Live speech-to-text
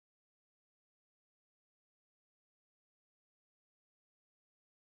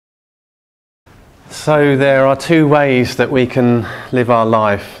So there are two ways that we can live our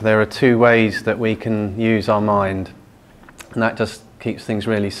life. There are two ways that we can use our mind, and that just keeps things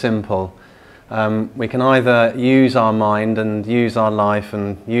really simple. We can either use our mind and use our life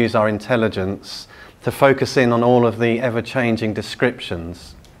and use our intelligence to focus in on all of the ever-changing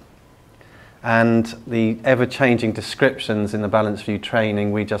descriptions. And the ever-changing descriptions in the Balanced View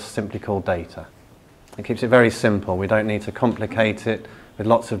training we just simply call data. It keeps it very simple. We don't need to complicate it with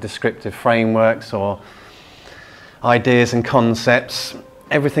lots of descriptive frameworks or ideas and concepts.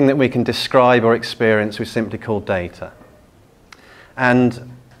 Everything that we can describe or experience we simply call data.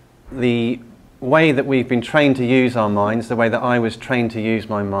 And the way that we've been trained to use our minds, the way that I was trained to use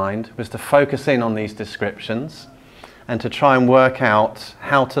my mind, was to focus in on these descriptions and to try and work out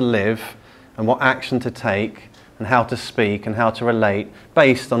how to live and what action to take and how to speak and how to relate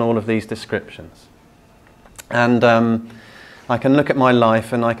based on all of these descriptions. And I can look at my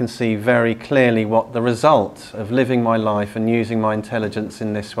life and I can see very clearly what the result of living my life and using my intelligence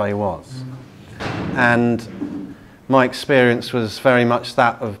in this way was. And my experience was very much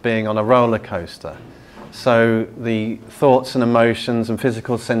that of being on a roller coaster. So the thoughts and emotions and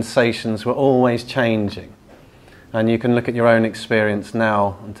physical sensations were always changing. And you can look at your own experience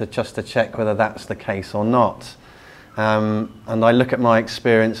now just to check whether that's the case or not. And I look at my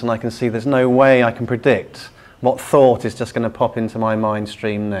experience and I can see there's no way I can predict what thought is just going to pop into my mind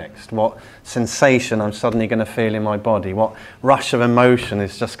stream next, what sensation I'm suddenly going to feel in my body, what rush of emotion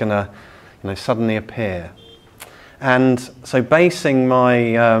is just going to suddenly appear. And so basing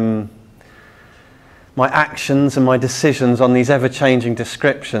my my actions and my decisions on these ever-changing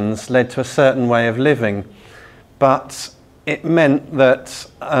descriptions led to a certain way of living. But it meant that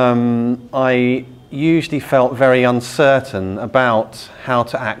I usually felt very uncertain about how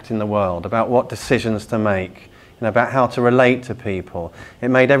to act in the world, about what decisions to make, about how to relate to people. It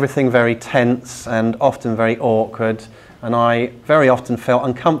made everything very tense and often very awkward, and I very often felt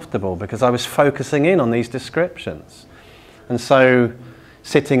uncomfortable because I was focusing in on these descriptions. And so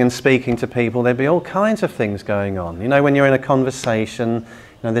sitting and speaking to people, there'd be all kinds of things going on. You know, when you're in a conversation,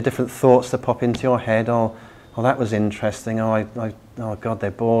 the different thoughts that pop into your head. Oh, that was interesting. Oh God, they're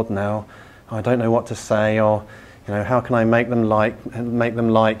bored now. Oh, I don't know what to say. Or, how can I make them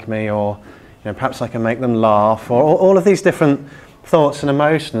like me? Or, perhaps I can make them laugh. Or all of these different thoughts and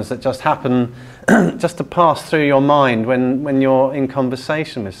emotions that just happen just to pass through your mind when you're in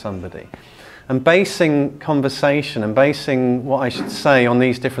conversation with somebody. And basing conversation and basing what I should say on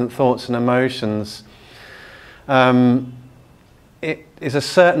these different thoughts and emotions, it is a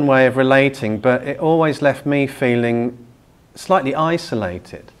certain way of relating, but it always left me feeling slightly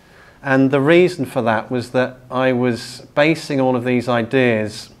isolated. And the reason for that was that I was basing all of these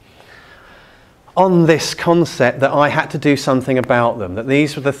ideas on this concept that I had to do something about them, that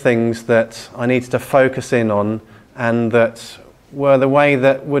these were the things that I needed to focus in on and that were the way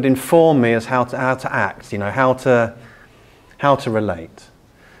that would inform me as how to act, how to relate.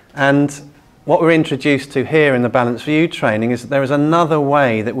 And what we're introduced to here in the Balanced View training is that there is another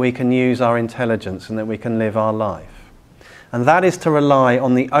way that we can use our intelligence and that we can live our life. And that is to rely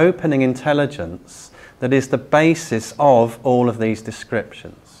on the opening intelligence that is the basis of all of these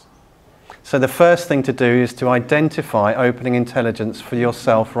descriptions. So the first thing to do is to identify opening intelligence for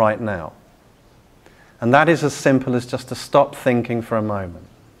yourself right now. And that is as simple as just to stop thinking for a moment.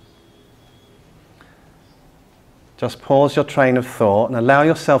 Just pause your train of thought and allow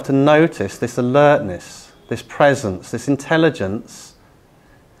yourself to notice this alertness, this presence, this intelligence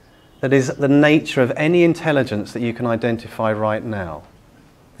that is the nature of any intelligence that you can identify right now.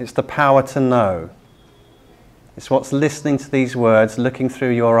 It's the power to know. It's what's listening to these words, looking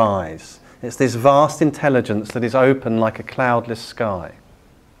through your eyes. It's this vast intelligence that is open like a cloudless sky.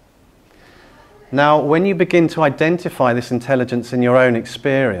 Now, when you begin to identify this intelligence in your own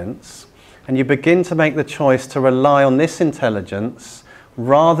experience, and you begin to make the choice to rely on this intelligence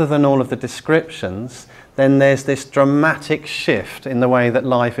rather than all of the descriptions, then there's this dramatic shift in the way that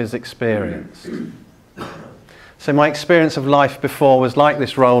life is experienced. So my experience of life before was like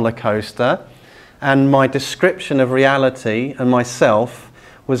this roller coaster, and my description of reality and myself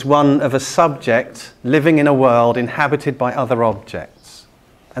was one of a subject living in a world inhabited by other objects,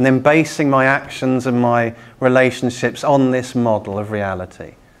 and then basing my actions and my relationships on this model of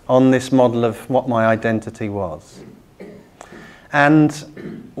reality, on this model of what my identity was.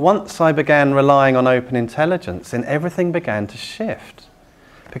 And once I began relying on open intelligence, then everything began to shift,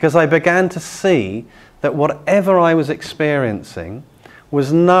 because I began to see that whatever I was experiencing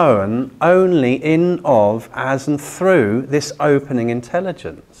was known only in, of, as and through this opening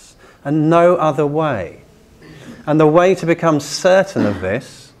intelligence, and no other way. And the way to become certain of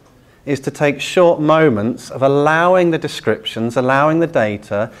this is to take short moments of allowing the descriptions, allowing the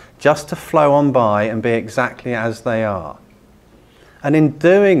data just to flow on by and be exactly as they are. And in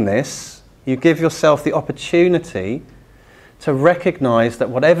doing this, you give yourself the opportunity to recognize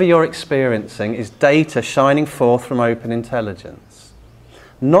that whatever you're experiencing is data shining forth from open intelligence.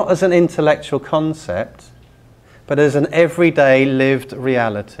 Not as an intellectual concept, but as an everyday lived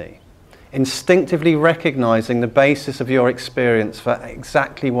reality. Instinctively recognizing the basis of your experience for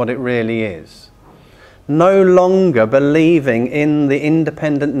exactly what it really is. No longer believing in the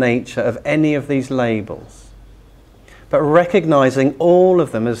independent nature of any of these labels, but recognizing all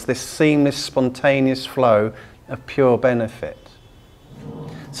of them as this seamless, spontaneous flow of pure benefit.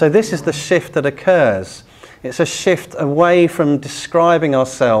 So this is the shift that occurs. It's a shift away from describing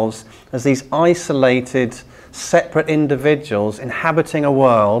ourselves as these isolated, separate individuals inhabiting a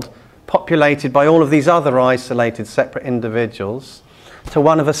world populated by all of these other isolated, separate individuals, to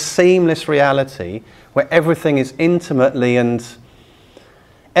one of a seamless reality where everything is intimately and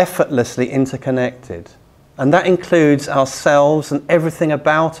effortlessly interconnected. And that includes ourselves and everything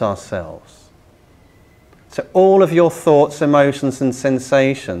about ourselves. So all of your thoughts, emotions and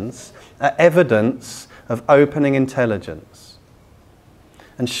sensations are evidence of opening intelligence.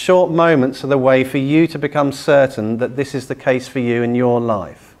 And short moments are the way for you to become certain that this is the case for you in your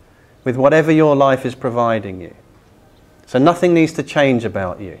life, with whatever your life is providing you. So nothing needs to change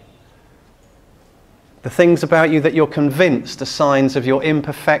about you. The things about you that you're convinced are signs of your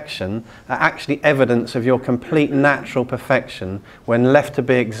imperfection are actually evidence of your complete natural perfection when left to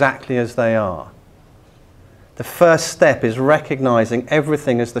be exactly as they are. The first step is recognizing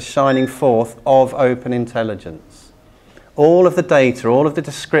everything as the shining forth of open intelligence. All of the data, all of the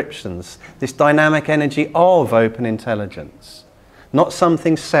descriptions, this dynamic energy of open intelligence. Not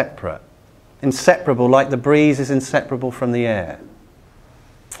something separate, inseparable like the breeze is inseparable from the air.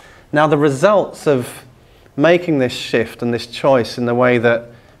 Now the results of making this shift and this choice in the way that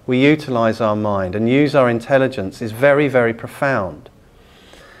we utilize our mind and use our intelligence is very, very profound.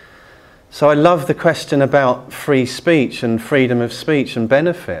 So I love the question about free speech and freedom of speech and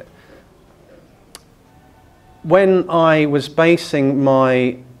benefit. When I was basing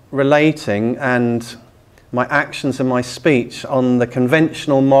my relating and my actions and my speech on the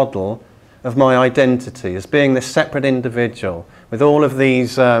conventional model of my identity as being this separate individual with all of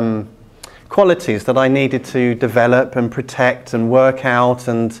these qualities that I needed to develop and protect and work out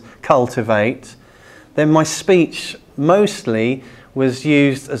and cultivate, then my speech mostly was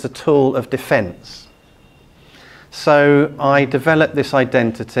used as a tool of defense. So I developed this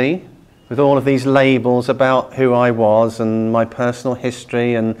identity with all of these labels about who I was and my personal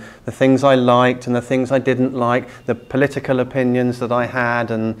history and the things I liked and the things I didn't like, the political opinions that I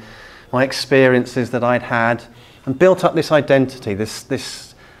had and my experiences that I'd had, and built up this identity,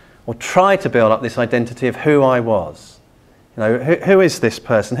 or tried to build up this identity of who I was. You know, who is this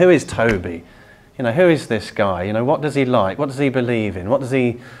person? Who is Toby? You know, who is this guy? You know, what does he like? What does he believe in? What does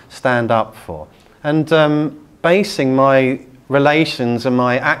he stand up for? And basing my relations and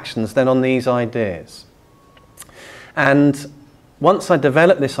my actions then on these ideas. And once I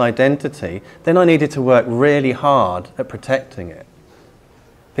developed this identity, then I needed to work really hard at protecting it.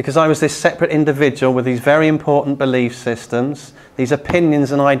 Because I was this separate individual with these very important belief systems, these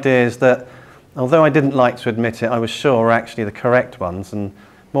opinions and ideas that, although I didn't like to admit it, I was sure were actually the correct ones and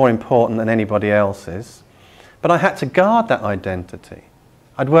more important than anybody else's. But I had to guard that identity.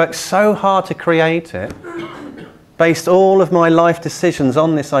 I'd worked so hard to create it, based all of my life decisions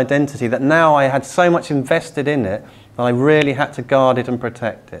on this identity, that now I had so much invested in it that I really had to guard it and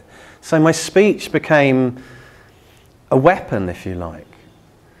protect it. So my speech became a weapon, if you like.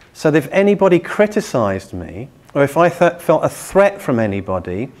 So that if anybody criticised me, or if I felt a threat from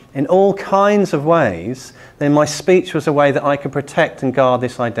anybody in all kinds of ways, then my speech was a way that I could protect and guard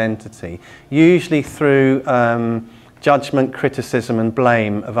this identity, usually through judgment, criticism and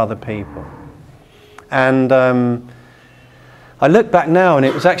blame of other people. And I look back now and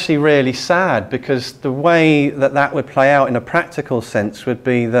it was actually really sad, because the way that that would play out in a practical sense would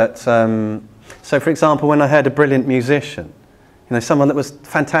be that, so for example, when I heard a brilliant musician, you know, someone that was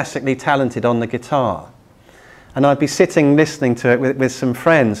fantastically talented on the guitar, and I'd be sitting listening to it with some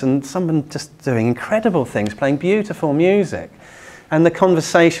friends, and someone just doing incredible things, playing beautiful music, and the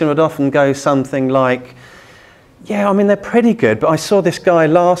conversation would often go something like, yeah, I mean, they're pretty good, but I saw this guy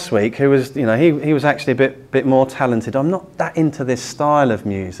last week who was, you know, he was actually a bit more talented. I'm not that into this style of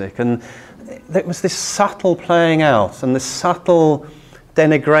music. And there was this subtle playing out and this subtle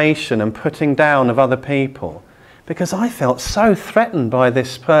denigration and putting down of other people, because I felt so threatened by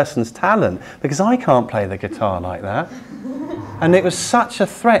this person's talent, because I can't play the guitar like that. And it was such a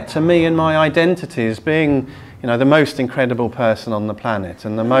threat to me and my identity as being, you know, the most incredible person on the planet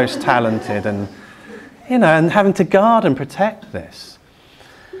and the most talented, and, you know, and having to guard and protect this.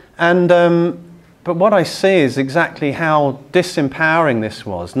 And but what I see is exactly how disempowering this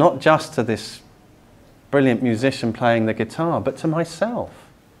was, not just to this brilliant musician playing the guitar, but to myself.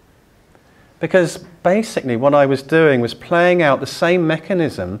 Because basically what I was doing was playing out the same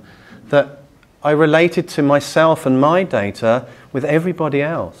mechanism that I related to myself and my data with everybody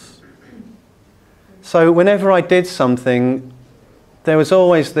else. So whenever I did something, there was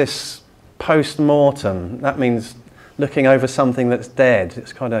always this post-mortem. That means looking over something that's dead.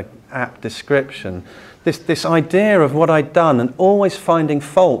 It's kind of apt description. This idea of what I'd done and always finding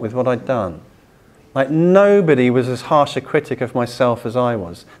fault with what I'd done. Like nobody was as harsh a critic of myself as I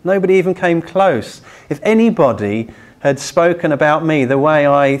was. Nobody even came close. If anybody had spoken about me the way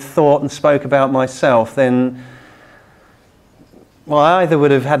I thought and spoke about myself, then, well, I either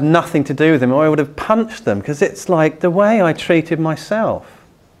would have had nothing to do with them or I would have punched them, because it's like the way I treated myself.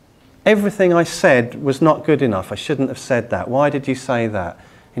 Everything I said was not good enough. I shouldn't have said that. Why did you say that?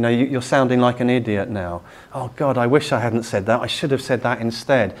 You know, you're sounding like an idiot now. Oh God, I wish I hadn't said that. I should have said that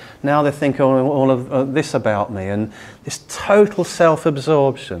instead. Now they think all of this about me, and this total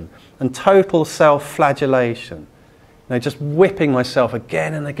self-absorption and total self-flagellation. You know, just whipping myself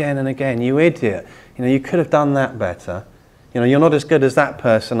again and again and again. You idiot. You know, you could have done that better. You know, you're not as good as that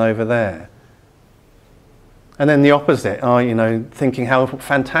person over there. And then the opposite, you know, thinking how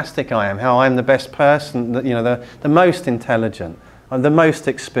fantastic I am, how I'm the best person, you know, the most intelligent, I'm the most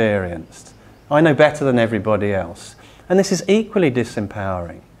experienced. I know better than everybody else. And this is equally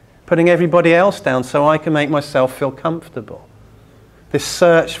disempowering, putting everybody else down so I can make myself feel comfortable. This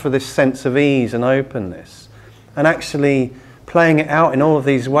search for this sense of ease and openness, and actually playing it out in all of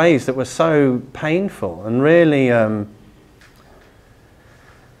these ways that were so painful and really,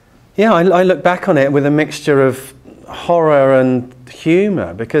 yeah, I look back on it with a mixture of horror and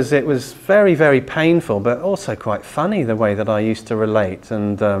humour, because it was very, very painful, but also quite funny the way that I used to relate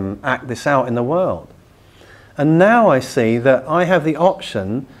and act this out in the world. And now I see that I have the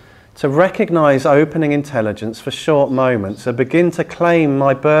option to recognise opening intelligence for short moments and begin to claim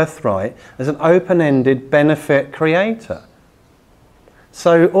my birthright as an open-ended benefit creator.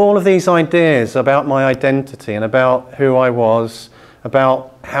 So all of these ideas about my identity and about who I was,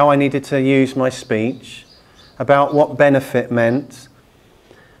 about how I needed to use my speech, about what benefit meant,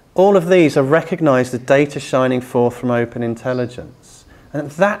 all of these are recognised as data shining forth from open intelligence. And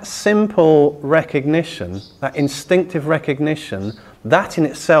that simple recognition, that instinctive recognition, that in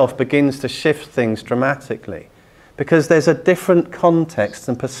itself begins to shift things dramatically, because there's a different context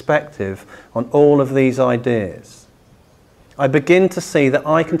and perspective on all of these ideas. I begin to see that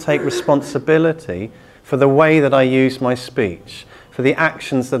I can take responsibility for the way that I use my speech, for the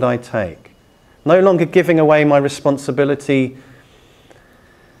actions that I take. No longer giving away my responsibility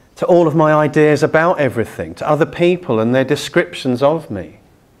to all of my ideas about everything, to other people and their descriptions of me,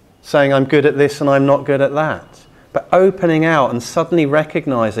 saying I'm good at this and I'm not good at that, but opening out and suddenly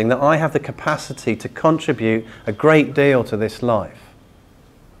recognising that I have the capacity to contribute a great deal to this life.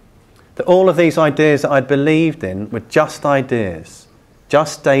 That all of these ideas that I'd believed in were just ideas,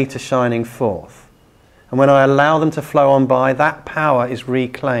 just data shining forth. And when I allow them to flow on by, that power is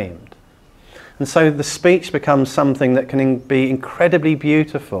reclaimed. And so the speech becomes something that can be incredibly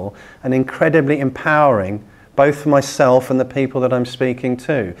beautiful and incredibly empowering, both for myself and the people that I'm speaking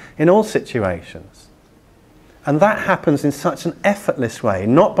to, in all situations. And that happens in such an effortless way,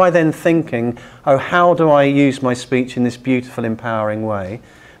 not by then thinking, oh, how do I use my speech in this beautiful, empowering way,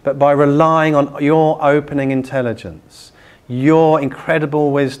 but by relying on your opening intelligence, your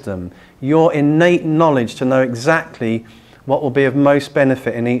incredible wisdom, your innate knowledge to know exactly what will be of most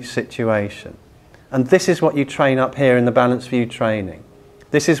benefit in each situation. And this is what you train up here in the Balanced View training.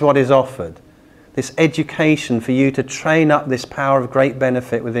 This is what is offered. This education for you to train up this power of great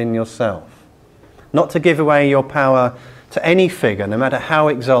benefit within yourself. Not to give away your power to any figure, no matter how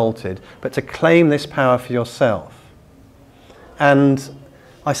exalted, but to claim this power for yourself. And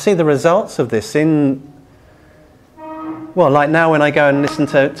I see the results of this in, well, like now when I go and listen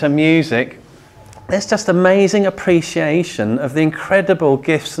to music, there's just amazing appreciation of the incredible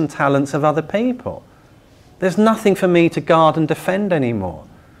gifts and talents of other people. There's nothing for me to guard and defend anymore.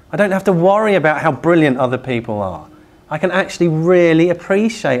 I don't have to worry about how brilliant other people are. I can actually really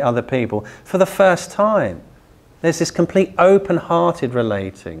appreciate other people for the first time. There's this complete open-hearted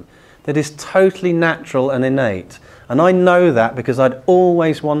relating that is totally natural and innate. And I know that because I'd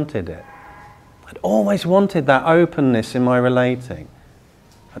always wanted it. I'd always wanted that openness in my relating.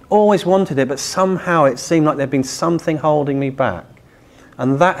 I'd always wanted it, but somehow it seemed like there'd been something holding me back.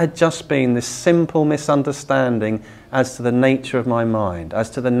 And that had just been this simple misunderstanding as to the nature of my mind, as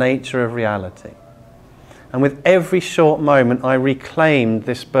to the nature of reality. And with every short moment, I reclaimed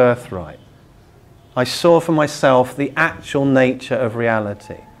this birthright. I saw for myself the actual nature of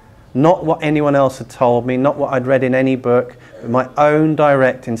reality. Not what anyone else had told me, not what I'd read in any book, but my own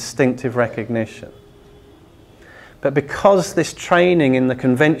direct instinctive recognition. But because this training in the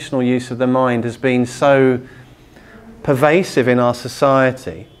conventional use of the mind has been so pervasive in our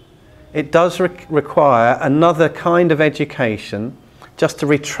society, it does require another kind of education just to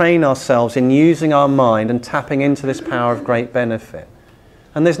retrain ourselves in using our mind and tapping into this power of great benefit.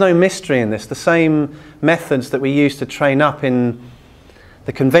 And there's no mystery in this. The same methods that we used to train up in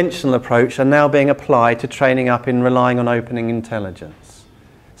the conventional approach are now being applied to training up in relying on opening intelligence.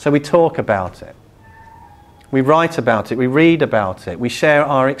 So we talk about it. We write about it, we read about it, we share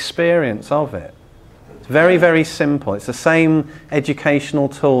our experience of it. It's very, very simple. It's the same educational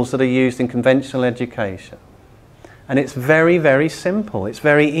tools that are used in conventional education. And it's very, very simple. It's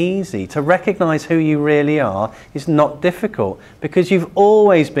very easy. To recognize who you really are is not difficult because you've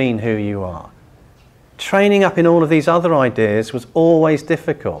always been who you are. Training up in all of these other ideas was always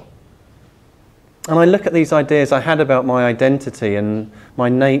difficult. And I look at these ideas I had about my identity and my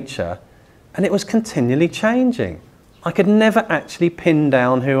nature, and it was continually changing. I could never actually pin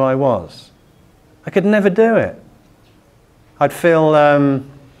down who I was. I could never do it. I'd feel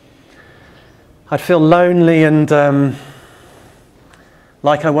lonely and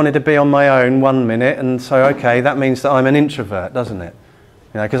like I wanted to be on my own one minute, and so okay, that means that I'm an introvert, doesn't it?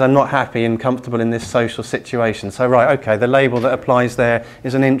 You know, because I'm not happy and comfortable in this social situation. So right, okay, the label that applies there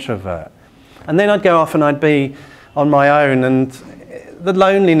is an introvert. And then I'd go off and I'd be on my own, and the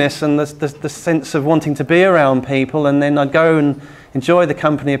loneliness and the sense of wanting to be around people, and then I'd go and enjoy the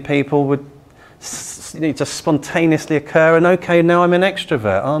company of people would just spontaneously occur, and okay, now I'm an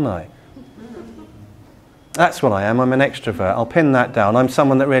extrovert, aren't I? That's what I am, I'm an extrovert. I'll pin that down. I'm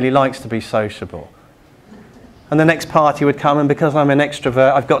someone that really likes to be sociable. And the next party would come, and because I'm an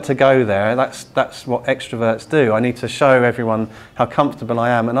extrovert, I've got to go there. That's what extroverts do. I need to show everyone how comfortable I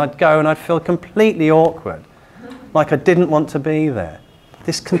am. And I'd go and I'd feel completely awkward, like I didn't want to be there.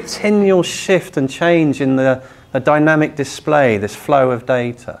 This continual shift and change in the dynamic display, this flow of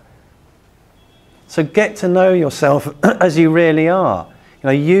data. So get to know yourself as you really are. You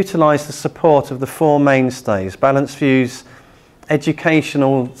know, utilize the support of the Four Mainstays, Balanced View's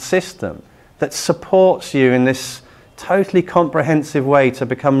educational system that supports you in this totally comprehensive way to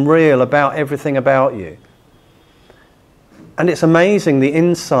become real about everything about you. And it's amazing the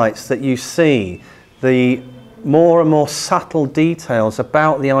insights that you see, the more and more subtle details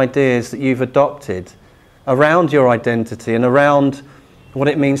about the ideas that you've adopted around your identity and around what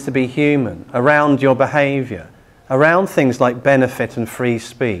it means to be human, around your behaviour, around things like benefit and free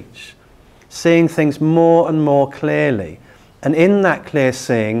speech, seeing things more and more clearly. And in that clear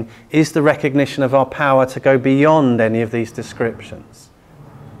seeing is the recognition of our power to go beyond any of these descriptions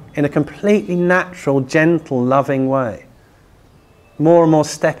in a completely natural, gentle, loving way. More and more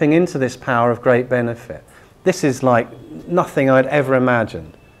stepping into this power of great benefit. This is like nothing I'd ever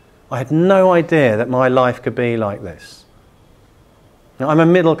imagined. I had no idea that my life could be like this. Now, I'm a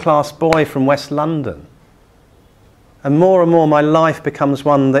middle-class boy from West London. And more my life becomes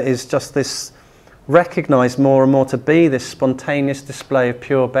one that is just this, recognised more and more to be this spontaneous display of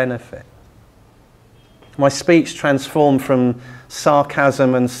pure benefit. My speech transformed from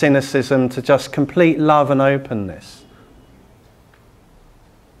sarcasm and cynicism to just complete love and openness.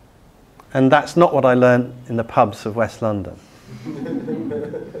 And that's not what I learnt in the pubs of West London.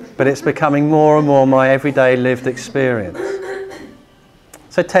 But it's becoming more and more my everyday lived experience.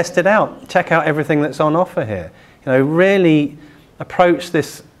 So test it out. Check out everything that's on offer here. You know, really approach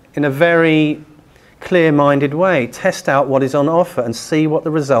this in a very clear-minded way. Test out what is on offer and see what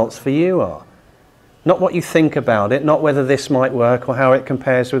the results for you are. Not what you think about it, not whether this might work or how it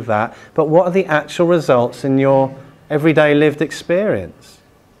compares with that, but what are the actual results in your everyday lived experience.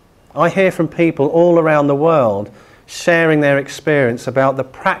 I hear from people all around the world sharing their experience about the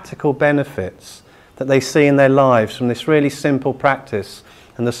practical benefits that they see in their lives from this really simple practice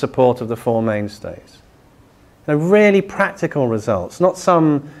and the support of the Four Mainstays. They're really practical results, not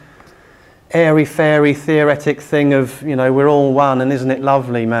some airy-fairy theoretic thing of, you know, we're all one and isn't it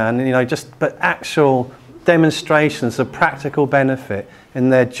lovely, man, you know, but actual demonstrations of practical benefit in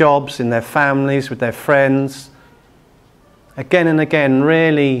their jobs, in their families, with their friends. Again and again,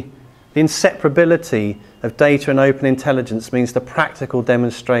 really, the inseparability of data and open intelligence means the practical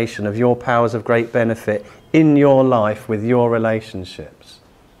demonstration of your powers of great benefit in your life with your relationships.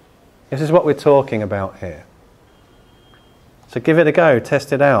 This is what we're talking about here. So give it a go,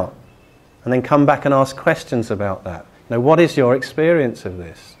 test it out, and then come back and ask questions about that. You know, what is your experience of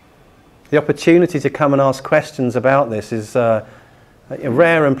this? The opportunity to come and ask questions about this is a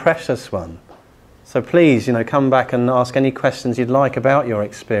rare and precious one. So please, you know, come back and ask any questions you'd like about your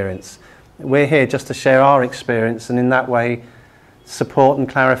experience. We're here just to share our experience and in that way support and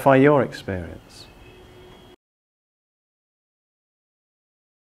clarify your experience.